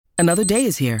Another day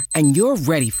is here, and you're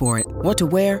ready for it. What to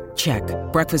wear? Check.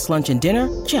 Breakfast, lunch, and dinner?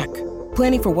 Check.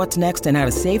 Planning for what's next and how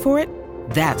to save for it?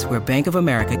 That's where Bank of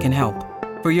America can help.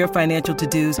 For your financial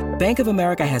to-dos, Bank of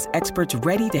America has experts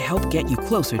ready to help get you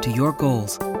closer to your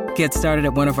goals. Get started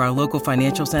at one of our local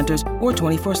financial centers or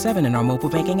 24/7 in our mobile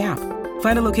banking app.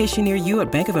 Find a location near you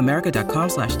at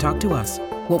bankofamerica.com/talktous.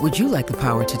 What would you like the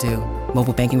power to do?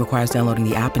 Mobile banking requires downloading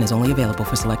the app and is only available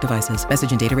for select devices.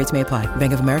 Message and data rates may apply.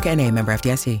 Bank of America N.A., member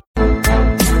FDIC.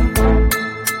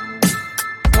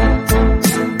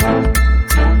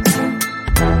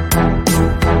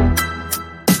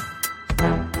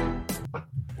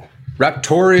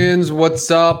 Raptorians, what's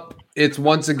up? It's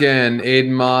once again Aiden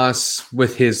Moss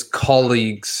with his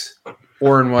colleagues,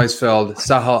 Oren Weisfeld,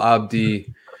 Sahal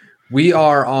Abdi. We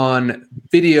are on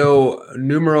video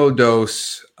numero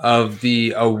dos of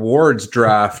the awards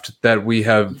draft that we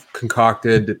have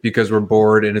concocted because we're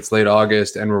bored and it's late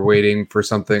August and we're waiting for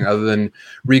something other than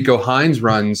Rico Hines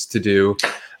runs to do.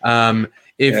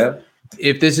 If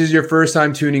this is your first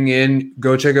time tuning in,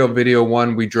 go check out video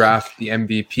one. We draft the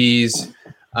MVPs.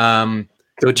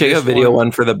 Go check out video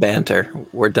one for the banter.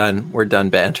 We're done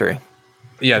bantering.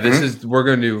 Yeah, we're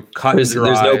going to cut and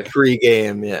dry. There's no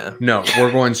pregame, yeah. No,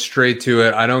 we're going straight to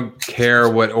it. I don't care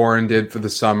what Oren did for the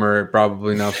summer,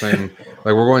 probably nothing.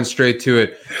 We're going straight to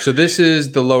it. So this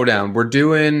is the lowdown. We're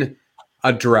doing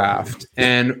a draft,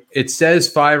 and it says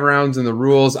 5 rounds in the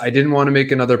rules. I didn't want to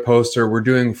make another poster. We're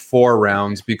doing 4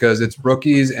 rounds because it's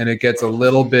rookies, and it gets a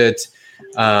little bit,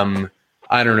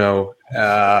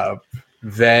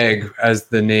 vague as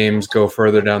the names go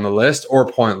further down the list, or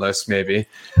pointless maybe.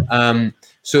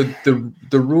 So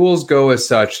the rules go as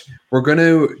such. We're going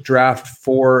to draft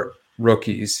 4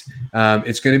 rookies.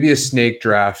 It's going to be a snake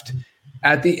draft.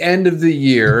 At the end of the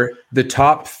year, the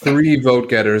top 3 vote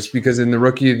getters, because in the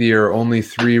rookie of the year, only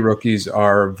 3 rookies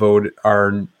or they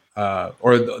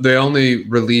only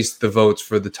release the votes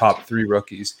for the top 3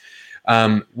 rookies.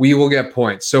 We will get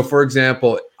points. So, for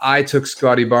example, I took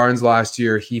Scotty Barnes last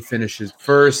year. He finishes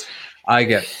first. I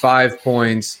get 5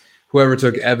 points. Whoever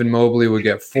took Evan Mobley would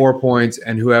get 4 points,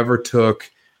 and whoever took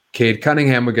Cade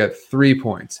Cunningham would get 3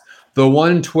 points. The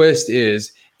one twist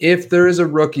is if there is a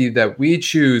rookie that we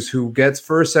choose who gets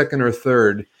first, second, or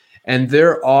third, and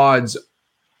their odds,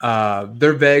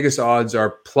 their Vegas odds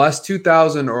are plus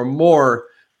 2,000 or more,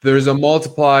 there's a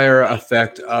multiplier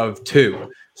effect of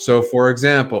 2. So, for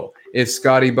example, if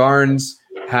Scotty Barnes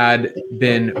had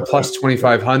been plus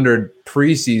 2,500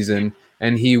 preseason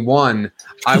and he won,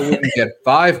 I wouldn't get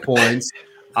 5 points.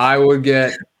 I would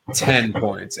get 10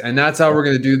 points. And that's how we're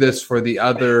going to do this for the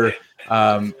other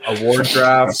award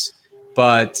drafts.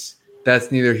 But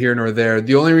that's neither here nor there.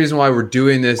 The only reason why we're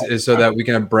doing this is so that we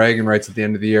can have bragging rights at the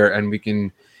end of the year and we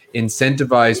can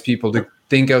incentivize people to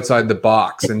think outside the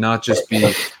box and not just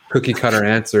be cookie cutter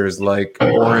answers like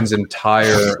Oren's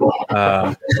entire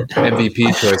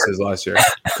MVP choices last year.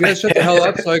 You guys shut the hell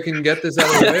up so I can get this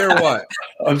out of the way or what?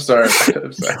 I'm sorry.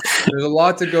 There's a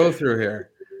lot to go through here.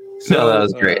 So, no, that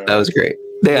was great. That was great.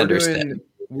 They understand.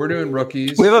 We're doing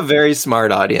rookies. We have a very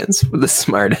smart audience. We're the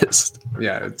smartest.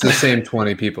 Yeah, it's the same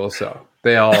 20 people, so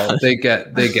they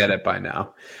get it by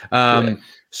now.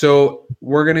 So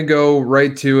we're gonna go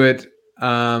right to it.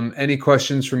 Any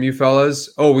questions from you fellas?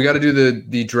 Oh, we got to do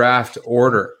the draft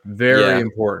order. Very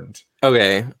important.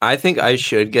 Okay, I think I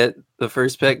should get the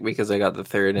first pick because I got the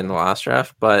third in the last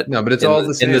draft. But no, but it's all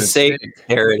the same. In the sake of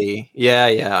parity.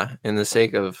 Yeah. In the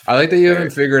sake of, I like that you haven't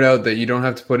figured out that you don't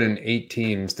have to put in 8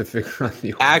 teams to figure out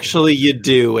the order. Actually, you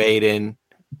do, Aiden.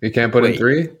 You can't put in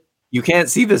 3. You can't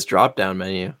see this drop down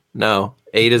menu. No,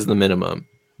 8 is the minimum.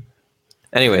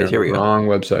 Anyways, here we go. Wrong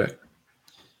website.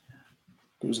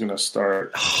 Who's gonna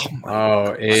start?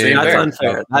 That's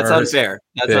unfair. That's unfair.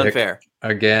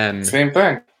 Again. Same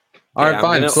thing. All right,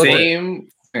 fine. Same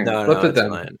thing. Flip it then.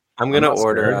 Fine. I'm gonna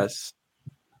order us.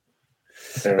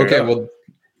 Okay. Well,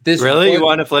 this really, you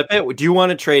want to flip it? Do you want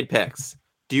to trade picks?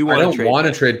 I don't want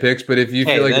to trade picks, but if you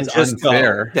feel like it's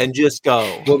unfair, then just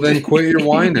go. Well, then quit your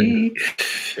whining.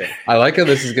 I like how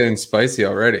this is getting spicy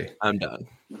already. I'm done.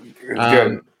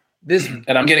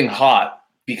 And I'm getting hot.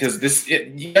 Because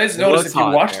you guys notice if you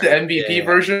watch the MVP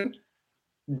version,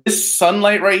 this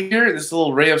sunlight right here, this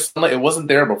little ray of sunlight, it wasn't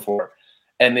there before.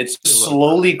 And it's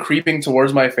slowly creeping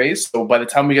towards my face. So by the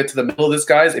time we get to the middle of this,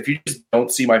 guys, if you just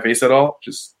don't see my face at all,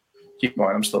 just keep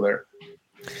going. I'm still there.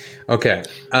 Okay.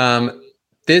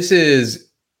 This is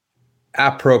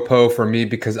apropos for me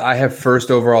because I have first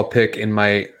overall pick in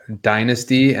my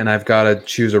dynasty and I've got to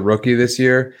choose a rookie this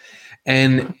year.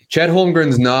 And Chet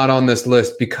Holmgren's not on this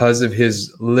list because of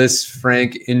his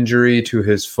Lisfranc injury to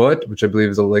his foot, which I believe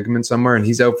is a ligament somewhere, and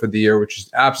he's out for the year, which is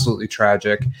absolutely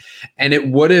tragic. And it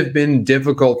would have been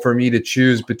difficult for me to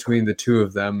choose between the two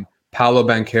of them, Paolo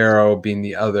Banchero being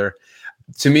the other.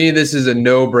 To me, this is a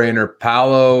no-brainer.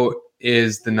 Paolo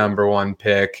is the number one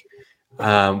pick.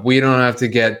 We don't have to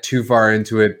get too far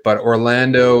into it, but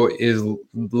Orlando is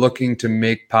looking to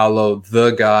make Paolo the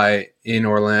guy in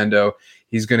Orlando.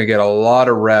 He's going to get a lot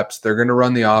of reps. They're going to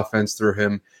run the offense through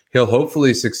him. He'll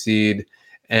hopefully succeed.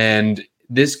 And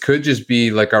this could just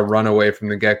be like a runaway from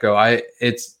the get-go.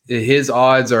 His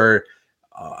odds are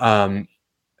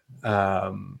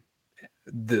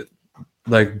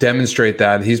demonstrate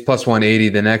that. He's plus 180.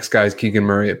 The next guy is Keegan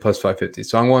Murray at plus 550.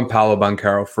 So I'm going Paolo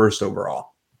Banchero first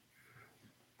overall.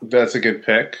 That's a good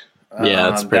pick.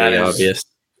 Yeah, it's pretty obvious.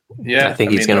 Yeah, I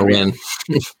think he's going to win.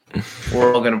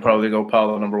 We're all going to probably go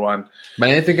Paolo number one. But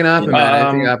anything can happen, man.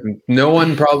 Anything can happen. No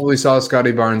one probably saw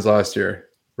Scotty Barnes last year,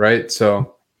 right?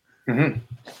 So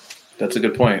that's a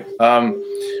good point.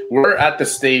 We're at the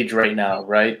stage right now,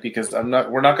 right? Because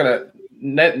we're not going to.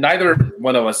 Neither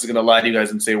one of us is going to lie to you guys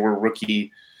and say we're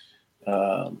rookie.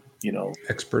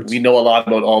 Experts. We know a lot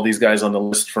about all these guys on the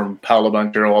list, from Paolo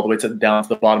Banchero all the way down to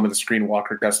the bottom of the screen,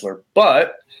 Walker Kessler.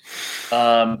 But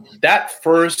that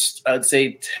first, I'd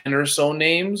say 10 or so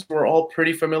names we're all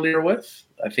pretty familiar with.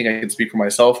 I think I can speak for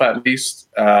myself at least.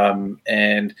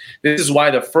 And this is why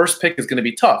the first pick is going to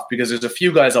be tough, because there's a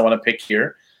few guys I want to pick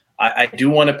here. I do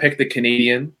want to pick the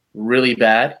Canadian really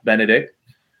bad, Benedict.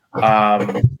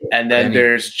 And then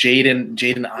there's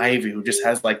Jaden Ivey, who just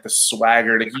has like the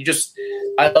swagger. Like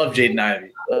I love Jaden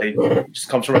Ivey. Like, he just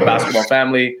comes from a basketball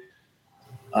family.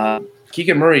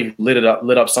 Keegan Murray lit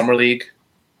up Summer League,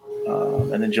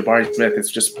 and then Jabari Smith is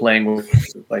just playing with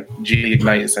like G League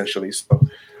Ignite essentially. So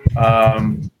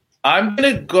I'm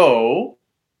gonna go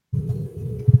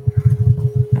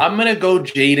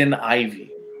Jaden Ivey.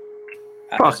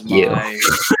 Fuck you.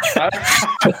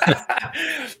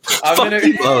 Fuck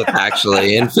you both,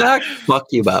 actually. In fact, fuck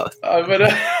you both. I'm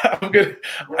gonna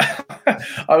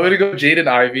go Jaden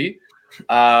Ivey.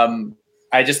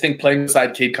 I just think playing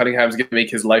beside Cade Cunningham is going to make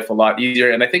his life a lot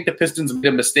easier. And I think the Pistons made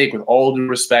a mistake, with all due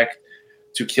respect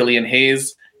to Killian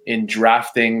Hayes, in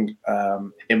drafting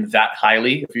him that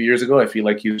highly a few years ago. I feel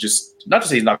like he was just, not to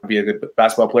say he's not going to be a good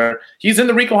basketball player. He's in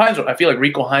the Rico Hines. I feel like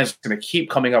Rico Hines is going to keep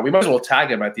coming up. We might as well tag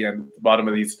him at the bottom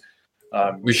of these.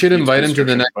 We should invite him to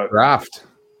the next draft.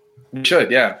 We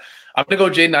should, yeah. I'm going to go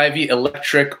Jaden Ivey,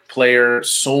 electric player,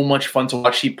 so much fun to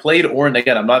watch. He played Oren.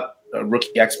 Again, I'm not a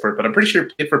rookie expert, but I'm pretty sure he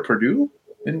played for Purdue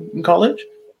in college.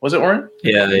 Was it Oren?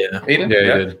 Yeah. Aiden?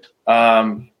 Yeah, he did.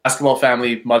 Basketball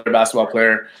family, mother basketball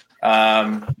player.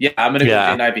 I'm going to go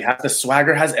Jaden Ivey. Has the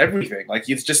swagger, has everything. Like,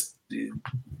 he's just, I'm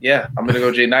going to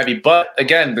go Jaden Ivey. But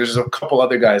again, there's a couple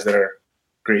other guys that are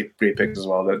great picks as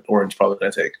well that Oren's probably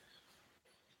going to take.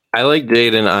 I like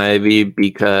Jaden Ivey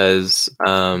because,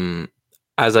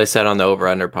 as I said on the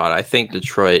over-under pod, I think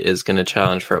Detroit is going to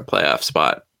challenge for a playoff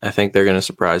spot. I think they're going to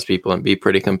surprise people and be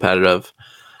pretty competitive.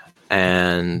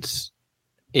 And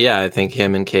I think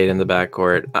him and Cade in the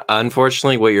backcourt.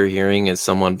 Unfortunately, what you're hearing is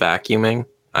someone vacuuming.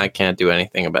 I can't do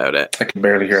anything about it. I can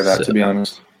barely hear that, to be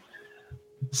honest.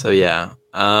 So,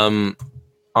 on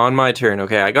my turn,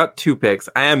 okay, I got 2 picks.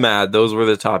 I am mad. Those were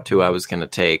the top 2 I was going to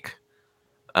take.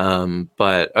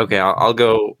 But, okay, I'll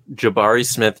go Jabari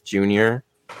Smith Jr.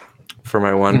 for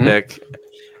my one pick.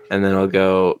 And then I'll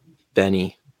go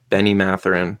Benny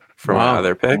Mathurin for my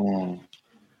other pick.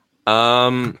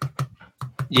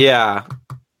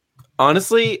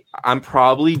 Honestly, I'm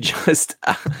probably just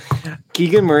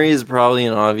Keegan Murray is probably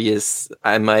an obvious.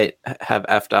 I might have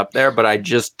effed up there, but I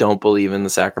just don't believe in the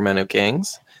Sacramento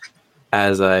Kings,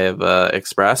 as I have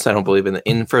expressed. I don't believe in the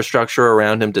infrastructure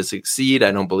around him to succeed.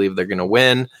 I don't believe they're going to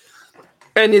win.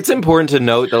 And it's important to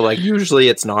note that, like, usually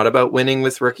it's not about winning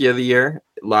with Rookie of the Year.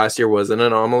 Last year was an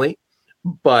anomaly,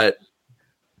 but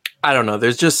I don't know.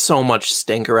 There's just so much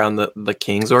stink around the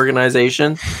Kings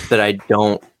organization that I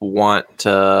don't want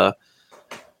to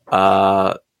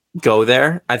go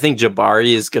there. I think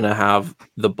Jabari is going to have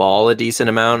the ball a decent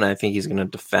amount. I think he's going to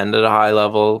defend at a high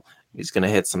level. He's going to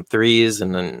hit some threes,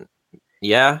 and then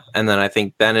I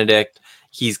think Benedict,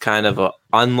 he's kind of an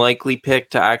unlikely pick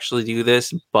to actually do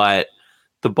this, but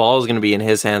the ball is going to be in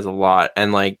his hands a lot.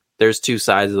 And like, there's 2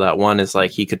 sides of that. One is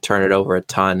like he could turn it over a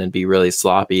ton and be really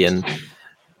sloppy and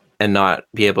not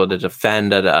be able to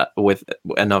defend with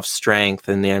enough strength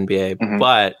in the NBA.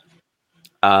 But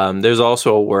there's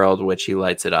also a world which he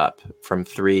lights it up from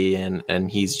 3, and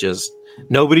he's just,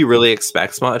 nobody really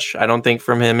expects much, I don't think,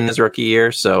 from him in his rookie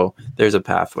year. So there's a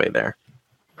pathway there.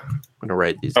 I'm gonna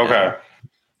write these. Okay.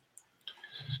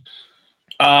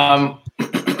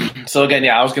 So again,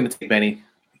 I was gonna take Benny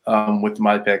with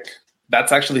my pick.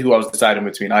 That's actually who I was deciding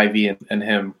between Ivy and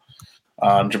him.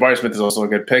 Jabari Smith is also a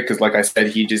good pick because, like I said,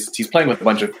 he's playing with a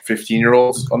bunch of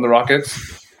 15-year-olds on the Rockets.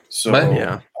 So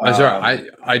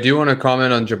I do want to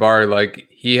comment on Jabari. Like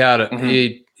he had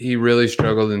he really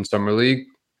struggled in summer league,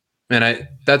 and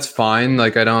that's fine.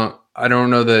 Like I don't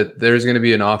know that there's going to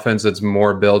be an offense that's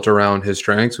more built around his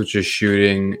strengths, which is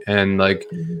shooting and like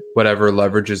whatever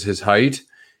leverages his height.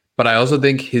 But I also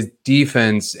think his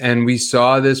defense, and we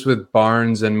saw this with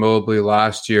Barnes and Mobley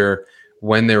last year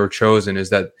when they were chosen, is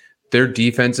that their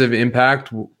defensive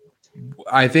impact.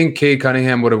 I think Cade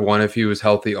Cunningham would have won if he was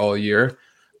healthy all year.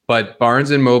 But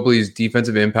Barnes and Mobley's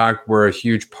defensive impact were a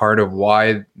huge part of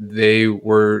why they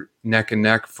were neck and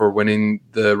neck for winning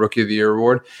the Rookie of the Year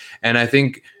award. And I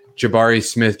think Jabari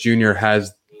Smith Jr.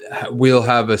 will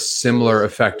have a similar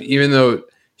effect, even though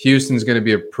Houston's going to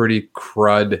be a pretty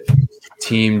crud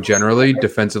team generally,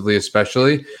 defensively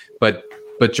especially. But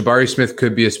Jabari Smith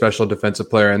could be a special defensive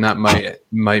player, and that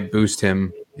might boost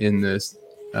him in this.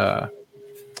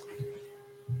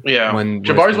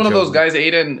 Jabari's one of those guys,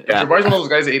 Aiden. Yeah. Jabari's one of those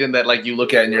guys, Aiden, that like you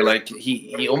look at and you're like,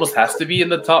 he almost has to be in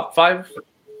the top 5,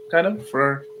 kind of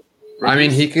for. I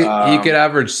mean, he could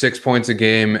average 6 points a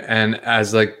game and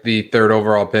as like the 3rd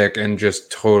overall pick and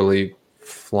just totally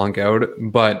flunk out.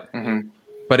 But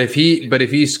if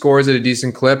he scores at a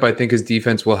decent clip, I think his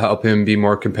defense will help him be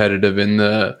more competitive in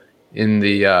the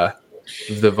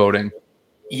voting.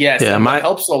 Yes, and what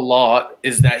helps a lot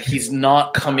is that he's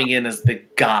not coming in as the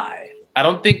guy. I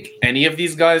don't think any of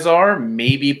these guys are.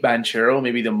 Maybe Banchero,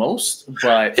 maybe the most.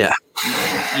 But,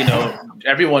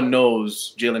 everyone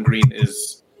knows Jalen Green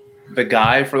is the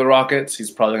guy for the Rockets. He's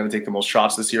probably going to take the most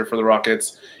shots this year for the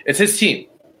Rockets. It's his team.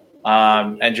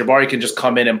 And Jabari can just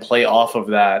come in and play off of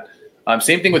that.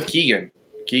 Same thing with Keegan.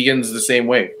 Keegan's the same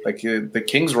way. Like the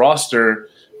Kings roster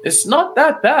 – it's not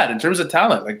that bad in terms of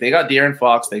talent. Like they got De'Aaron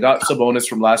Fox, they got Sabonis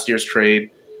from last year's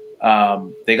trade.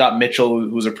 They got Mitchell,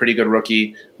 who's a pretty good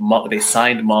rookie. They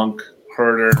signed Monk,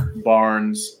 Herter,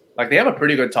 Barnes. Like they have a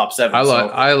pretty good top 7.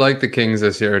 I like the Kings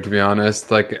this year, to be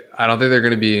honest. Like I don't think they're going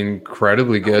to be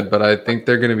incredibly good, but I think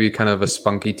they're going to be kind of a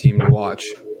spunky team to watch.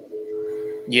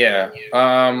 Yeah.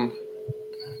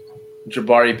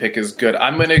 Jabari pick is good.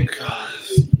 I'm going to.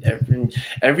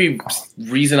 Every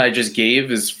reason I just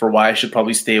gave is for why I should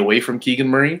probably stay away from Keegan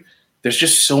Murray. There's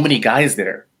just so many guys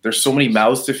there. There's so many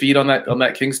mouths to feed on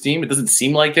that Kings team. It doesn't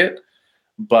seem like it,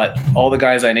 but all the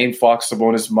guys I named: Fox,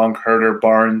 Sabonis, Monk, Herter,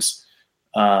 Barnes,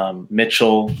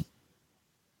 Mitchell.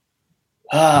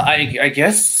 I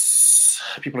guess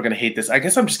people are gonna hate this. I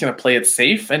guess I'm just gonna play it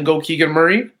safe and go Keegan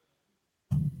Murray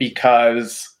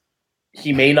because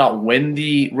he may not win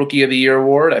the Rookie of the Year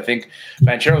award. I think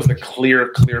Banchero is the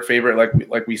clear favorite,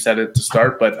 like we said it to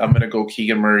start. But I'm going to go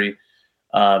Keegan Murray.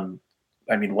 I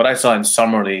mean, what I saw in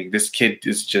summer league, this kid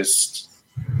is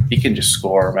he can just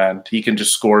score, man. He can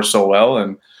just score so well.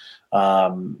 And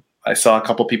I saw a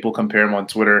couple people compare him on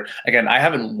Twitter. Again, I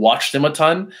haven't watched him a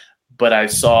ton, but I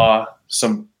saw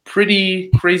some pretty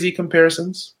crazy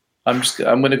comparisons. I'm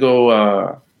going to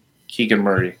go Keegan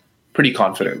Murray pretty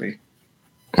confidently.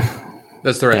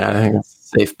 That's the right. Yeah, I think it's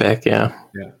a safe pick. Yeah.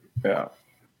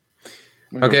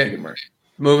 Okay,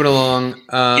 moving along.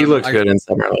 He looked good in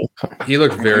summer league. He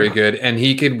looked very good, and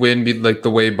he could win like the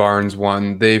way Barnes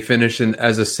won. They finish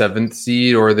as a 7th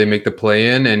seed, or they make the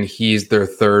play-in, and he's their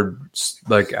third,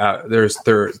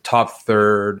 top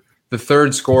third, the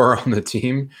third scorer on the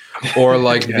team, or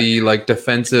like the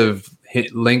defensive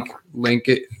link.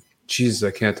 Jesus,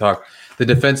 I can't talk. The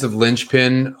defensive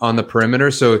linchpin on the perimeter.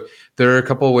 So there are a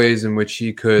couple of ways in which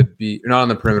he could be not on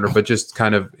the perimeter, but just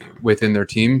kind of within their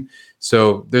team.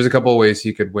 So there's a couple of ways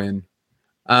he could win.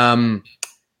 I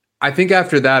think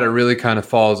after that, it really kind of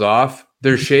falls off.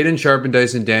 There's Shaedon Sharpe and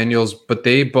Dyson Daniels, but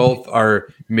they both are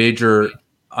major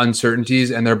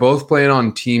uncertainties, and they're both playing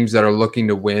on teams that are looking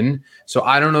to win. So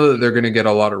I don't know that they're going to get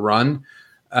a lot of run.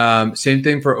 Same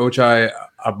thing for Ochai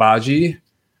Agbaji.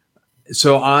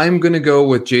 So I'm going to go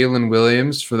with Jalen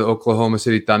Williams for the Oklahoma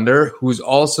City Thunder, who's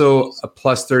also a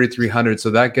plus 3,300. So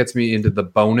that gets me into the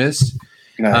bonus.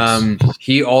 Nice.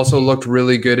 He also looked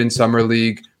really good in summer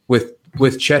league with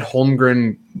Chet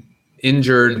Holmgren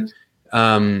injured.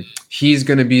 He's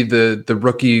going to be the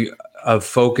rookie of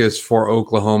focus for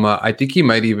Oklahoma. I think he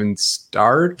might even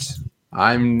start.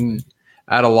 I'm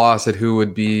at a loss at who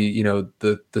would be,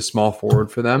 the small forward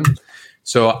for them.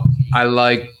 So I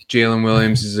like Jalen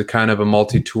Williams as a kind of a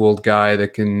multi-tooled guy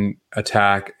that can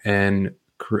attack and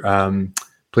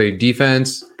play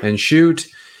defense and shoot.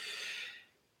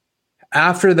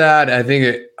 After that, I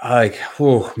think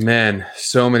oh man,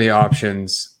 so many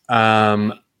options.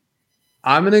 I'm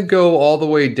going to go all the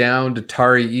way down to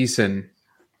Tari Eason,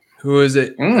 who is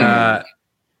at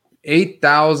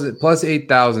 8,000 plus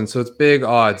 8,000. So it's big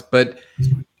odds, but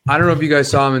I don't know if you guys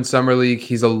saw him in Summer League.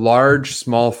 He's a large,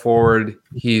 small forward.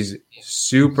 He's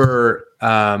super.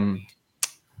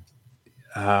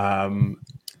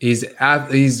 He's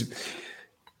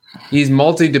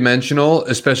multi-dimensional,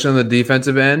 especially on the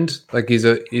defensive end. Like he's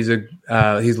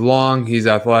long, he's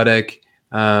athletic.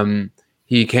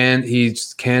 He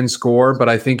can score, but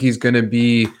I think he's going to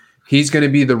be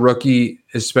the rookie,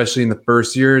 especially in the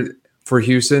first year for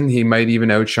Houston. He might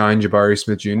even outshine Jabari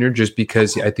Smith Jr. just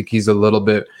because I think he's a little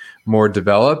bit more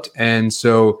developed. And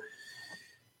so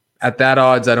at that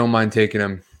odds, I don't mind taking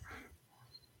him.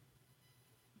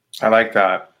 I like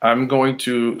that. I'm going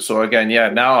to, so again,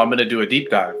 now I'm going to do a deep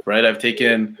dive, right? I've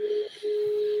taken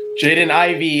Jaden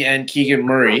Ivey and Keegan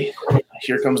Murray.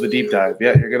 Here comes the deep dive.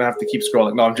 Yeah, you're going to have to keep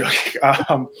scrolling. No, I'm joking.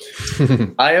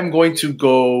 I am going to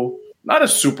go, not a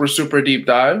super, super deep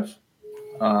dive,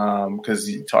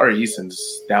 because Tari Eason's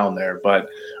down there, but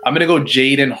I'm going to go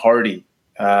Jaden Hardy,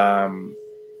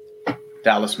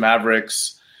 Dallas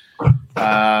Mavericks.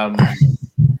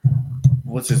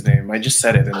 What's his name? I just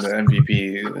said it in the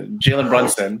MVP. Jalen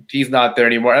Brunson. He's not there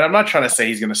anymore. And I'm not trying to say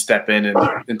he's going to step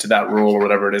into that role or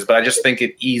whatever it is, but I just think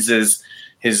it eases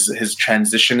his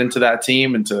transition into that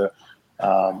team, into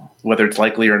whether it's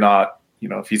likely or not,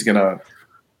 if he's going to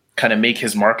kind of make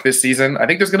his mark this season. I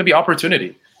think there's going to be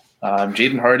opportunity.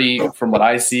 Jaden Hardy, from what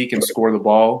I see, can score the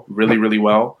ball really, really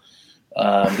well.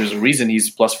 There's a reason he's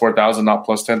plus 4,000, not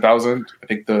plus 10,000. I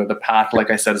think the path, like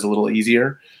I said, is a little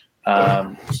easier.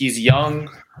 He's young.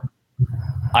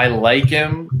 I like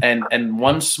him. And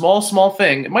one small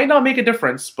thing, it might not make a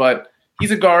difference, but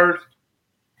he's a guard.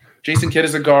 Jason Kidd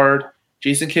is a guard.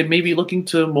 Jason Kidd may be looking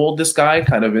to mold this guy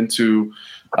kind of into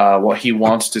what he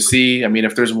wants to see. I mean,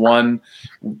 if there's one,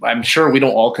 I'm sure we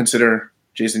don't all consider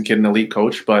Jason Kidd an elite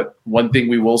coach, but one thing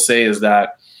we will say is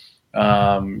that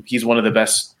he's one of the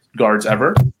best guards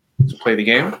ever to play the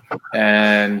game.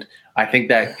 And I think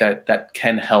that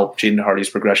can help Jaden Hardy's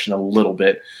progression a little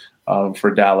bit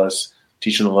for Dallas,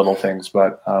 teaching the little things.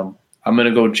 But I'm going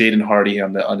to go Jaden Hardy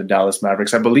on the Dallas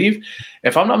Mavericks. I believe,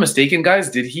 if I'm not mistaken, guys,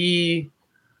 did he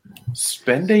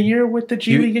spend a year with the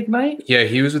G League Ignite? Yeah,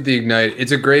 he was with the Ignite.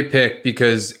 It's a great pick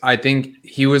because I think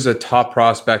he was a top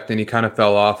prospect and he kind of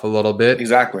fell off a little bit.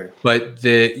 Exactly. But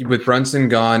with Brunson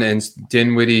gone and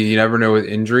Dinwiddie, you never know with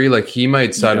injury, like he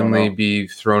might suddenly be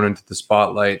thrown into the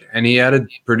spotlight. And he had a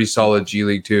pretty solid G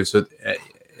League too, so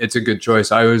it's a good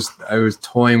choice. I was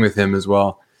toying with him as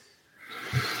well.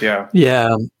 Yeah.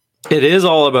 Yeah. It is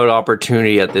all about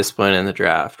opportunity at this point in the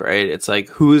draft, right? It's like,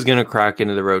 who's going to crack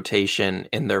into the rotation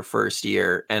in their first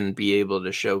year and be able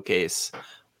to showcase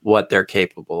what they're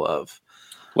capable of.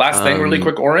 Last thing, really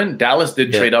quick, Oren, Dallas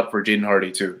did trade up for Jaden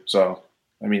Hardy too. So,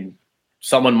 I mean,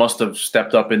 someone must have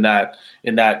stepped up in that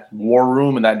war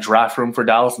room, in that draft room for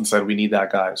Dallas and said, we need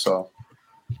that guy. So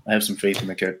I have some faith in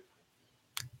the kid.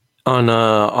 On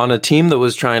a team that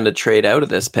was trying to trade out of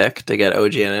this pick to get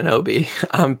OG Anunoby,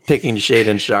 I'm picking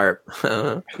Shaedon Sharpe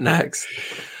next.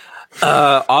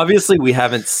 Obviously, we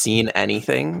haven't seen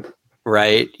anything,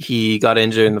 right? He got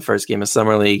injured in the first game of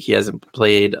Summer League. He hasn't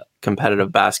played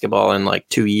competitive basketball in like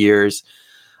 2 years.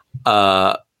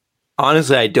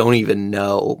 Honestly, I don't even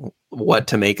know what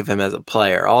to make of him as a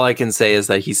player. All I can say is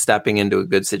that he's stepping into a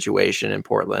good situation in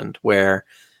Portland where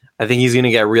I think he's going to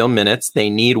get real minutes. They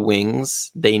need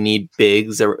wings. They need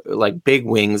bigs, or like big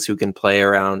wings who can play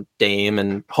around Dame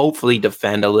and hopefully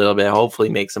defend a little bit, hopefully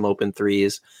make some open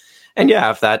threes. And yeah,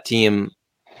 if that team,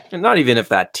 not even if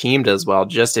that team does well,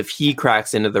 just if he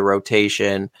cracks into the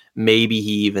rotation, maybe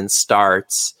he even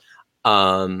starts.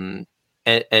 And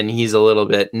he's a little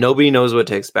bit, nobody knows what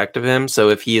to expect of him. So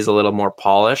if he is a little more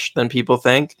polished than people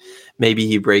think, maybe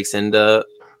he breaks into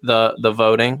the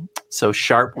voting. So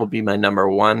Sharpe will be my number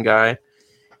one guy.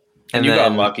 And you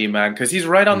got lucky, man, because he's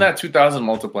right on that 2,000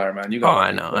 multiplier, man.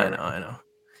 I know.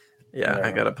 Yeah,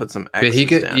 I got to put some X's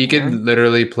he could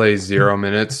literally play 0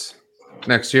 minutes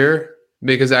next year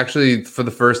because actually for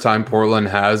the first time Portland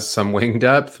has some wing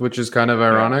depth, which is kind of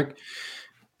ironic. Yeah.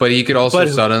 But he could also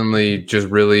suddenly just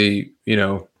really,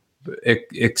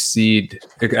 exceed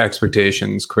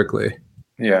expectations quickly.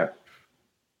 Yeah.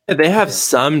 They have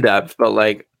some depth, but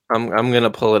like I'm going to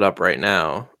pull it up right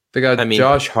now. They got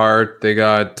Josh Hart. They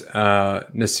got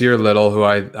Nasir Little, who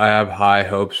I have high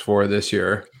hopes for this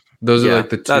year. Those are like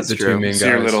the two main guys.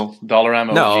 Nasir Little,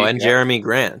 Dollarama. No, and Jeremy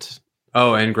Grant.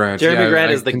 Oh, and Grant. Jeremy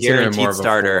Grant is the guaranteed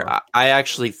starter. I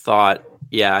actually thought,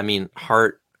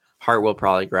 Hart Hart will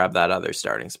probably grab that other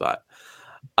starting spot.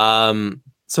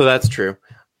 So that's true.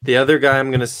 The other guy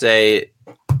I'm going to say,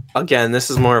 again,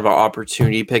 this is more of an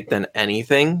opportunity pick than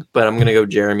anything, but I'm going to go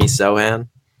Jeremy Sohan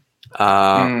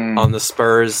on the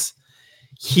Spurs.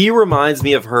 He reminds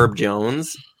me of Herb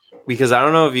Jones because I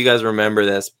don't know if you guys remember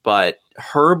this, but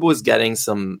Herb was getting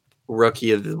some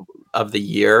rookie of the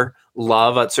year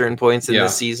love at certain points in the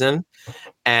season.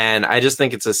 And I just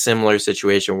think it's a similar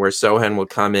situation where Sohan will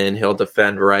come in, he'll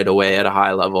defend right away at a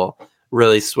high level,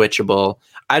 really switchable.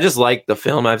 I just like the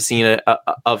film I've seen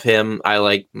of him. I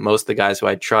like most of the guys who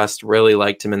I trust, really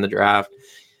liked him in the draft.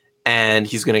 And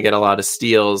he's going to get a lot of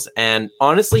steals. And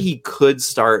honestly, he could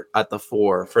start at the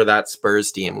 4 for that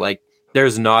Spurs team. Like,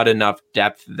 there's not enough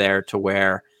depth there to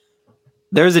where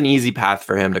there's an easy path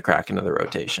for him to crack into the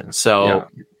rotation. So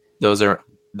those are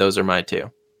my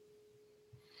 2.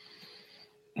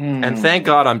 And thank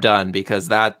God I'm done because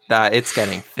that it's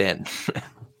getting thin.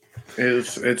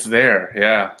 It's there,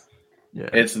 yeah.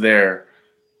 It's there.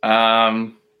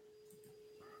 The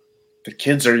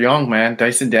kids are young, man.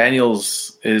 Dyson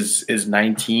Daniels is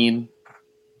 19.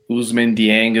 Ousmane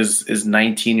Dieng is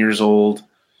 19 years old.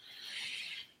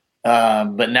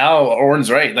 But now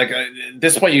Oren's right. Like at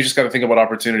this point, you just got to think about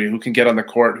opportunity. Who can get on the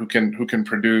court? Who can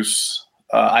produce?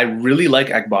 I really like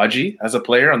Agbaji as a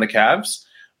player on the Cavs.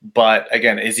 But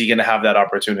again, is he going to have that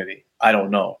opportunity? I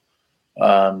don't know.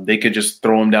 They could just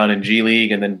throw him down in G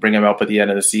League and then bring him up at the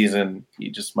end of the season. He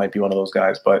just might be one of those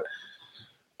guys. But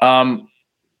I'm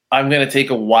going to take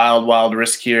a wild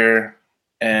risk here,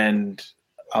 and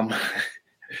I'm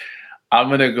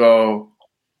going to go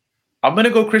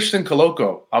Christian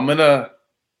Koloko. I'm gonna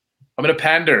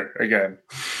pander again.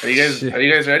 Are you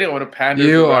guys ready? I want to pander.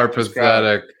 You are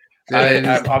pathetic.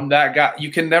 I'm that guy.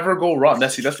 You can never go wrong.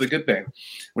 That's the good thing.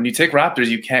 When you take Raptors,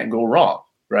 you can't go wrong,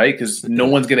 right? Because no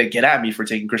one's going to get at me for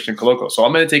taking Christian Koloko. So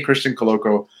I'm going to take Christian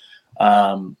Koloko.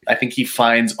 I think he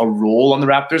finds a role on the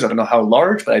Raptors. I don't know how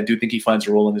large, but I do think he finds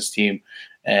a role in this team.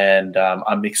 And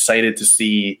I'm excited to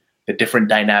see the different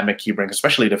dynamic he brings,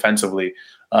 especially defensively.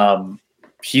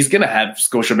 He's going to have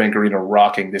Scotiabank Arena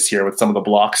rocking this year with some of the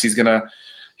blocks. He's going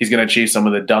to chase some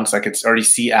of the dunks. I could already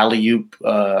see alley-oop,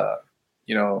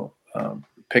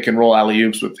 pick and roll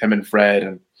alley-oops with him and Fred,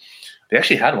 and they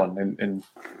actually had one. And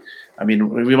I mean,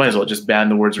 we might as well just ban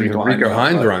the words Rico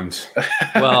Hines runs.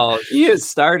 Well, he is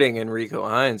starting and Rico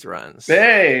Hines runs.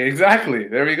 Hey, exactly.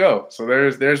 There we go. So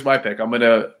there's my pick. I'm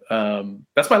gonna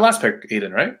that's my last pick,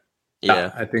 Aiden, right?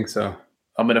 Yeah, I think so.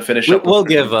 I'm gonna finish up. We'll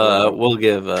give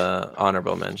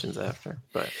honorable mentions after,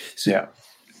 but yeah.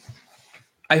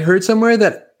 I heard somewhere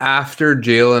that after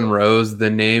Jalen Rose, the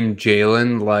name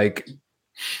Jalen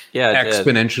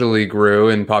exponentially grew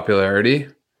in popularity.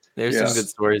 There's some good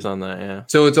stories on that, yeah.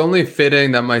 So it's only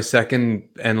fitting that my second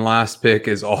and last pick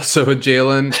is also a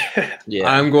Jalen. Yeah.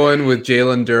 I'm going with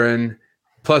Jalen Duren.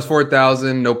 Plus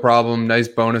 4,000, no problem. Nice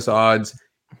bonus odds.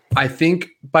 I think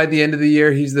by the end of the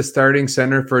year, he's the starting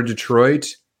center for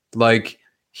Detroit. Like,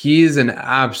 he's an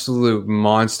absolute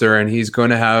monster, and he's going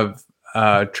to have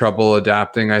trouble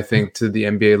adapting, I think, to the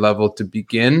NBA level to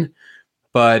begin.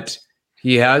 But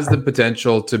he has the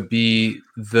potential to be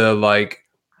the,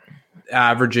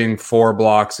 averaging 4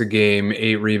 blocks a game,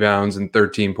 8 rebounds, and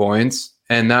 13 points.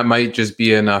 And that might just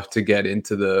be enough to get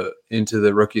into the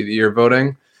Rookie of the Year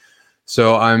voting.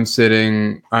 So I'm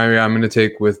going to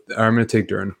take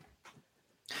Duren.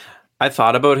 I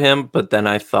thought about him, but then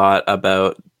I thought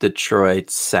about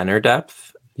Detroit's center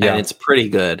depth, and it's pretty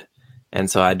good. And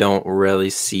so I don't really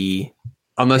see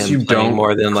unless you don't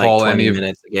more than call 20 any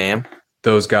minutes a game.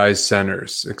 Those guys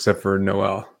centers, except for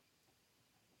Noel.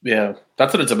 Yeah,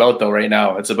 that's what it's about, though. Right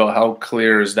now, it's about how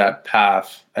clear is that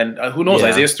path, and who knows?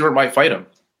 Isaiah Stewart might fight him.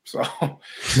 So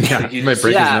he might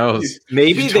break his nose.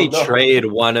 Maybe they trade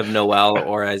one of Noel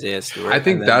or Isaiah Stewart. I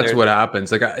think that's what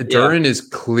happens. Duren is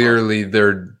clearly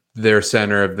their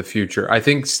center of the future. I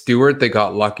think Stewart they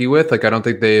got lucky with. I don't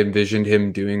think they envisioned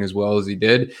him doing as well as he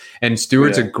did. And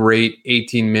Stewart's a great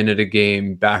 18-minute a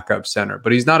game backup center,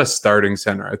 but he's not a starting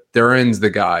center. Duren's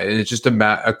the guy, and it's just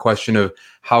a question of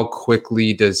how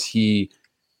quickly does he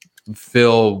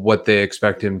fill what they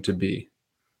expect him to be.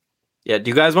 Yeah,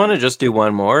 do you guys want to just do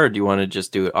one more, or do you want to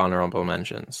just do honorable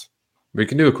mentions? We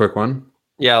can do a quick one.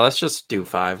 Yeah, let's just do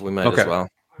 5. We might as well.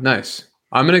 Nice.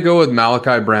 I'm going to go with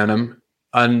Malachi Branham,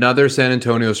 another San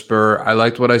Antonio Spur. I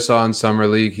liked what I saw in Summer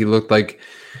League. He looked like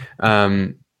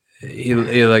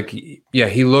he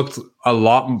looked a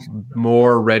lot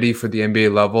more ready for the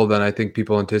NBA level than I think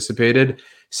people anticipated.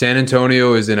 San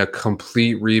Antonio is in a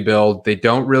complete rebuild. They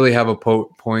don't really have a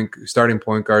starting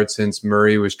point guard since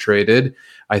Murray was traded.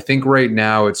 I think right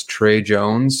now it's Trey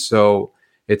Jones. So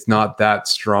it's not that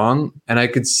strong. And I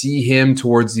could see him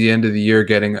towards the end of the year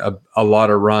getting a lot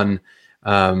of run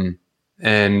and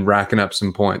racking up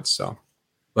some points. So,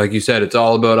 like you said, it's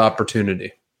all about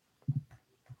opportunity.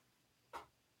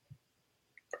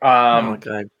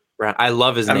 I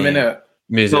love his name.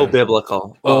 So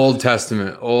biblical. Old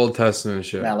Testament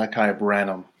shit. Malachi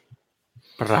Branham.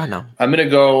 Branham. I'm going to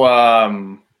go,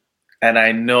 and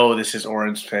I know this is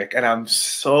Oren's pick, and I'm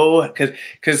so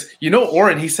because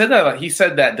Oren, he said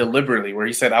that deliberately, where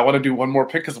he said, I want to do one more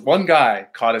pick because one guy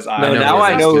caught his eye. No, now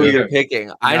I know who you're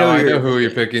picking. I know who you're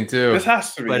picking too. This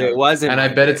has to be, but it wasn't. And I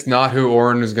bet it's not who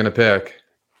Oren is going to pick.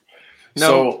 No,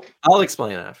 so, I'll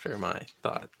explain after my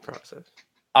thought process.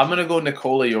 I'm going to go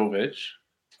Nikola Jovic.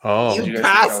 Oh, you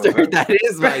bastard! That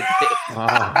is my pick.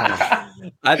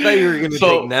 I thought you were going to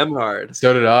take Nemhard.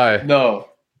 So did I. No.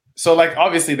 So, like,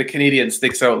 obviously, the Canadian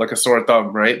sticks out like a sore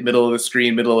thumb, right? Middle of the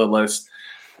screen, middle of the list.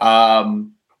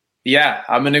 Yeah,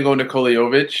 I'm going to go Nikola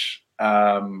Jovic.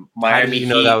 Miami How did you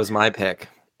know that was my pick?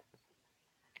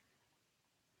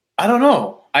 I don't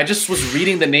know. I just was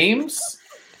reading the names.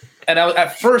 And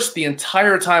at first, the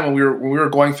entire time when we were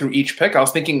going through each pick, I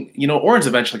was thinking, Oren's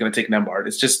eventually going to take Nemhard.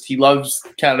 It's just he loves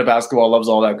Canada basketball, loves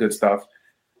all that good stuff.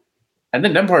 And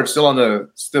then Nemhard's still on the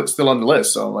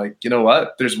list. So I'm like, you know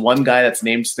what? There's one guy that's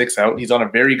name sticks out. He's on a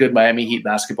very good Miami Heat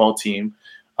basketball team.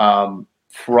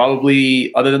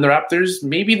 Probably, other than the Raptors,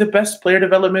 maybe the best player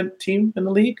development team in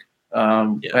the league,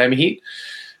 Miami Heat.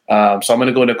 So I'm going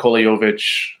to go Nikola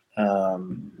Jovic.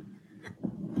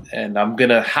 And I'm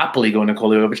going to happily go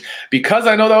Nikola Jovic because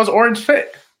I know that was Oren's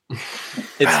pick.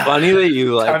 It's funny that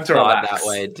you thought that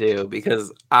way too,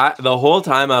 because the whole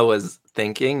time I was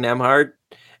thinking Nemhard,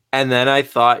 and then I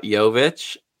thought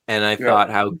Jovic, and I thought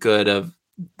how good of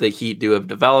the Heat do of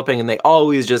developing, and they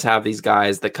always just have these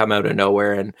guys that come out of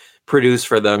nowhere and produce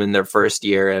for them in their first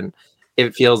year, and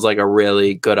it feels like a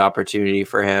really good opportunity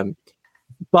for him.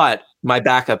 But my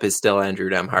backup is still Andrew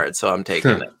Nemhard, so I'm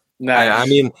taking it.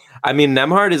 Nice. I mean,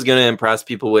 Nemhard is going to impress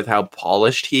people with how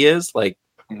polished he is. Like,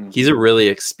 he's a really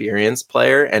experienced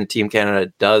player, and Team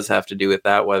Canada does have to do with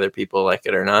that, whether people like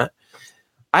it or not.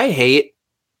 I hate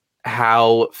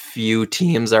how few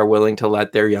teams are willing to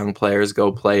let their young players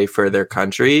go play for their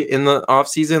country in the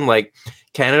offseason. Like,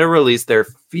 Canada released their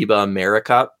FIBA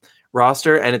AmeriCup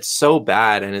roster, and it's so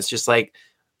bad. And it's just like,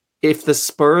 if the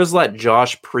Spurs let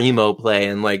Josh Primo play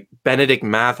and like Benedict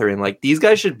Mathurin, like these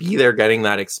guys should be there getting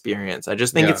that experience. I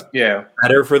just think it's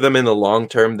better for them in the long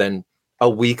term than a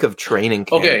week of training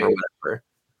camp or whatever.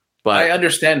 But I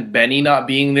understand Benny not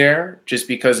being there just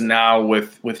because now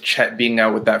with Chet being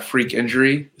out with that freak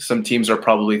injury, some teams are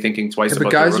probably thinking twice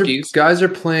about the rookies. Guys are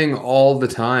playing all the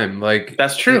time. Like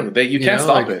that's true. That you can't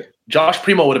stop it. Josh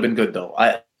Primo would have been good though.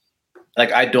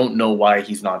 I don't know why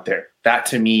he's not there. That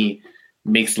to me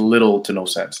makes little to no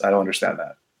sense. I don't understand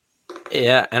that.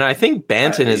 Yeah, and I think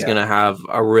Banton is going to have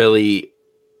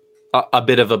a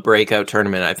bit of a breakout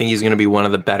tournament. I think he's going to be one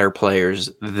of the better players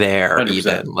there, 100%.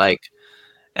 Even like,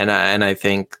 and I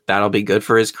think that'll be good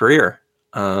for his career.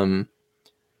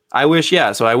 I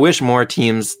wish more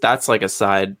teams. That's like a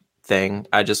side thing.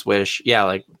 I just wish,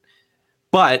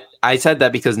 but I said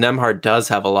that because Nemhard does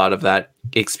have a lot of that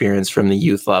experience from the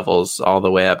youth levels all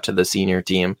the way up to the senior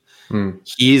team.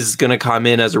 He's going to come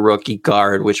in as a rookie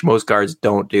guard, which most guards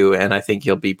don't do, and I think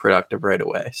he'll be productive right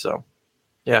away. So,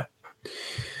 yeah.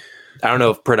 I don't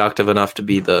know if productive enough to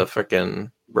be the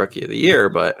freaking rookie of the year,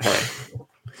 but hey,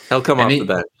 he'll come off the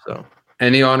bench. So,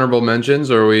 any honorable mentions,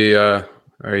 or did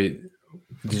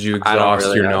you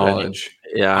exhaust your knowledge?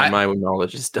 My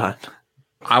knowledge is done.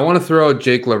 I want to throw out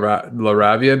Jake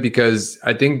LaRavia because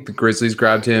I think the Grizzlies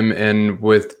grabbed him, and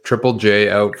with Triple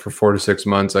J out for 4 to 6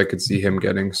 months, I could see him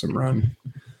getting some run.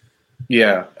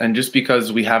 Yeah, and just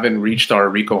because we haven't reached our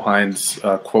Rico Hines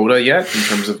quota yet in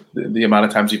terms of the amount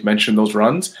of times you've mentioned those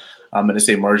runs, I'm going to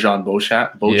say Marjan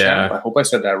Beauchamp. Yeah. I hope I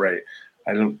said that right.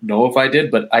 I don't know if I did,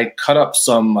 but I cut up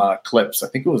some clips. I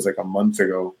think it was like a month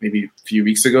ago, maybe a few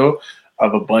weeks ago,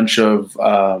 of a bunch of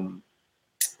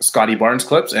Scotty Barnes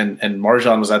clips, and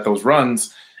Marjan was at those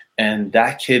runs, and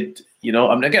that kid,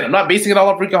 I'm not basing it all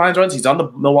off Rico Hines runs. He's on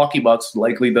the Milwaukee Bucks,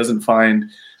 likely doesn't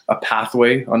find a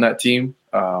pathway on that team.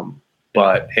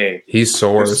 But hey, he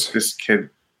soars.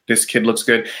 This kid looks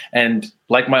good. And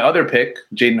like my other pick,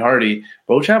 Jaden Hardy,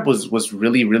 Beauchamp was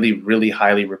really, really, really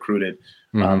highly recruited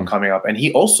coming up. And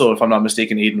he also, if I'm not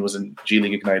mistaken, Aiden was in G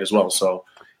League Ignite as well. So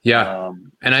yeah.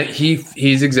 And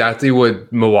he's exactly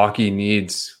what Milwaukee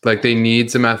needs. Like they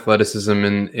need some athleticism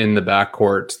in the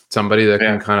backcourt, somebody that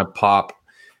can kind of pop.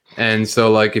 And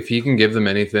so like if he can give them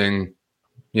anything,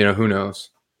 who knows?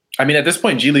 I mean, at this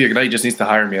point, G League Ignite just needs to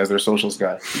hire me as their socials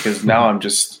guy because now I'm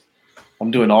just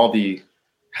I'm doing all the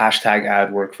hashtag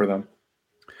ad work for them.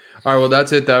 All right, well,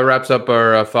 that's it. That wraps up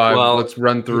our 5. Well, let's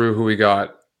run through who we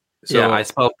got. So, yeah, I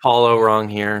spelled Paulo wrong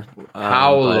here.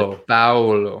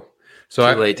 Paolo. So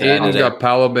Aiden's got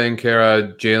Paolo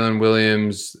Banchera, Jalen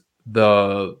Williams,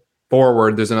 the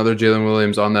forward. There's another Jalen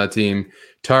Williams on that team.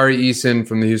 Tari Eason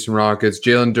from the Houston Rockets,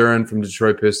 Jalen Duren from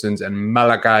Detroit Pistons, and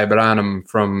Malachi Branham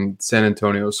from San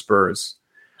Antonio Spurs.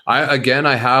 I think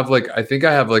I have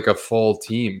like a full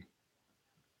team.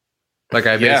 Like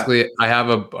I have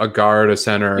a guard, a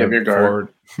center, you have your guard.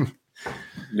 Forward.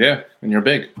 Yeah, and you're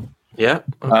big. Yeah.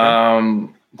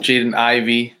 Okay. Jaden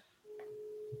Ivey.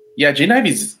 Yeah, Jaden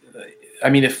Ivey's. I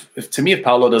mean, if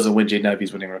Paolo doesn't win, Jaden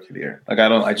Ivey's winning Rookie of the Year. Like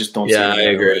I just don't. Yeah, I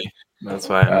agree. That's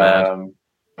why I'm mad.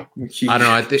 I don't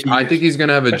know. I think he's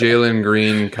gonna have a Jalen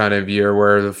Green kind of year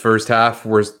where the first half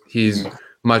he's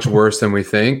much worse than we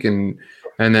think, and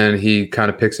then he kind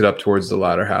of picks it up towards the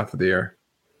latter half of the year.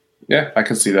 Yeah, I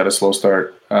can see that, a slow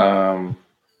start.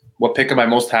 What pick am I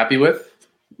most happy with?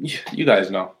 You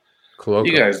guys know. Koloko.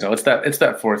 You guys know. It's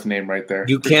that fourth name right there.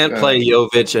 You can't play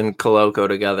Jovic and Koloko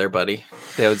together, buddy.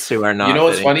 Those two are not. You know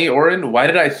what's funny, Oren? Why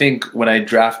did I think when I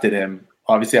drafted him?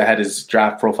 Obviously, I had his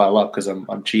draft profile up because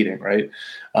I'm cheating, right?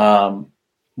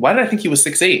 Why did I think he was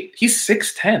 6'8"? He's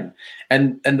 6'10",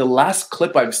 and the last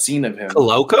clip I've seen of him,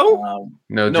 Koloko?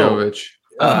 No, Jovic,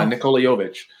 Nikola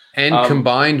Jovic, and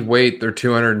combined weight, they're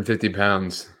 250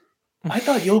 pounds. I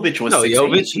thought Jovic was 6'8".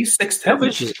 Jovic, he's 6'10".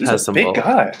 Jovic He's a big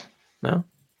guy. No.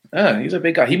 Yeah, he's a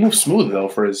big guy. He moves smooth though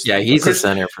for his. Yeah, he's a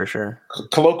center for sure.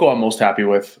 Koloko, I'm most happy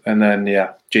with, and then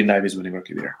Jaden Ivey's winning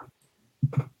Rookie of the Year.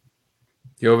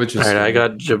 Jovic is all right. I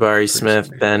got Jabari Smith,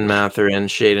 Ben Mathurin,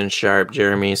 Shaden Sharp,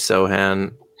 Jeremy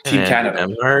Sohan, Team Canada.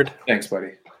 Emhard. Thanks,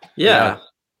 buddy. Yeah.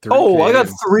 I got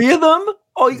 3 of them.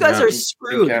 Oh, you guys are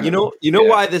screwed. You know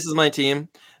why this is my team?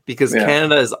 Because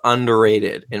Canada is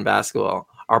underrated in basketball.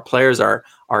 Our players are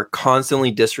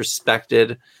constantly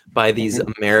disrespected by these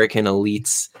American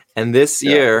elites. And this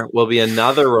year will be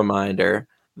another reminder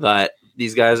that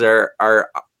these guys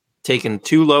are taken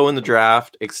too low in the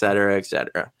draft, et cetera, et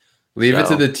cetera. Leave it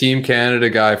to the Team Canada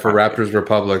guy for Raptors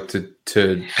Republic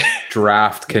to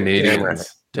draft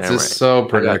Canadians. It's just so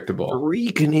predictable.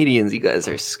 3 Canadians, you guys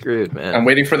are screwed, man. I'm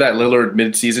waiting for that Lillard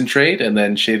mid-season trade, and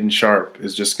then Shaden Sharp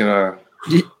is just gonna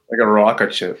like a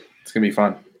rocket ship. It's gonna be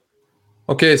fun.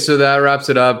 Okay, so that wraps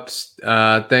it up.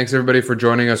 Thanks everybody for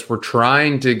joining us. We're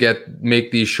trying to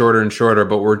make these shorter and shorter,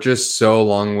 but we're just so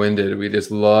long-winded. We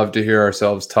just love to hear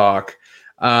ourselves talk.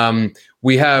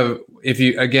 We have,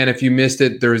 if you missed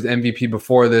it, there was MVP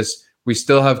before this. We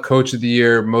still have Coach of the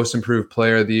Year, Most Improved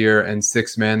Player of the Year, and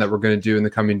Sixth Man that we're going to do in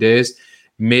the coming days.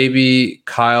 Maybe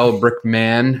Kyle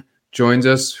Brickman joins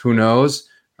us. Who knows?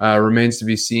 Remains to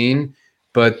be seen.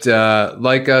 But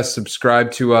like us,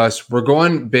 subscribe to us. We're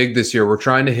going big this year. We're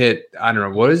trying to hit, I don't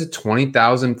know, what is it,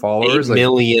 20,000 followers? 8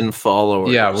 million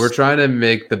followers. Yeah, we're trying to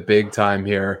make the big time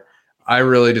here. I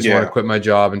really just want to quit my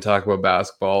job and talk about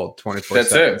basketball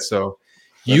 24/7. So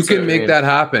you can make that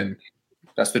happen.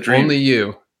 That's the dream. Only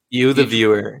you. You, the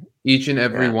viewer. Each and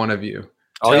every one of you.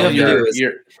 All you have to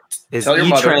do is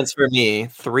e-transfer me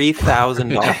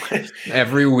 $3,000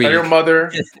 every week. Tell your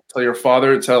mother, tell your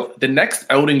father, tell the next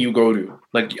outing you go to.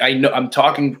 Like I know, I'm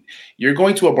talking. You're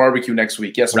going to a barbecue next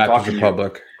week. Yes, I'm talking Raptors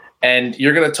Republic, and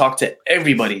you're going to talk to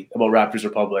everybody about Raptors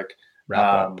Republic.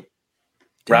 Wrap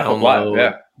up live,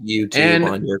 yeah. YouTube and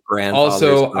on your grandfather's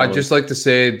also, phone. I'd just like to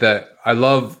say that I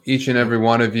love each and every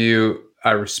one of you.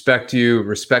 I respect you.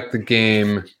 Respect the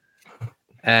game.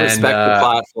 And respect the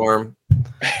platform.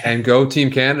 And go Team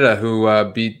Canada,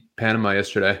 who beat Panama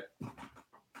yesterday.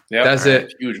 Yeah, that's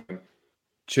it. Huge.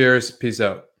 Cheers. Peace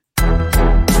out.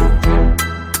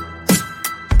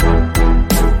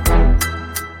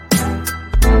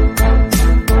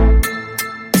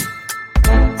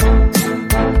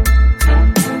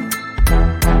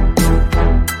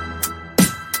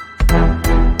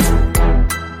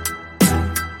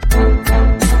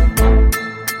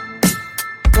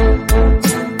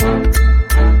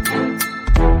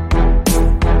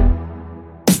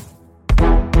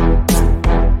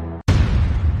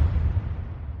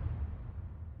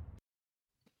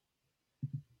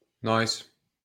 Nice.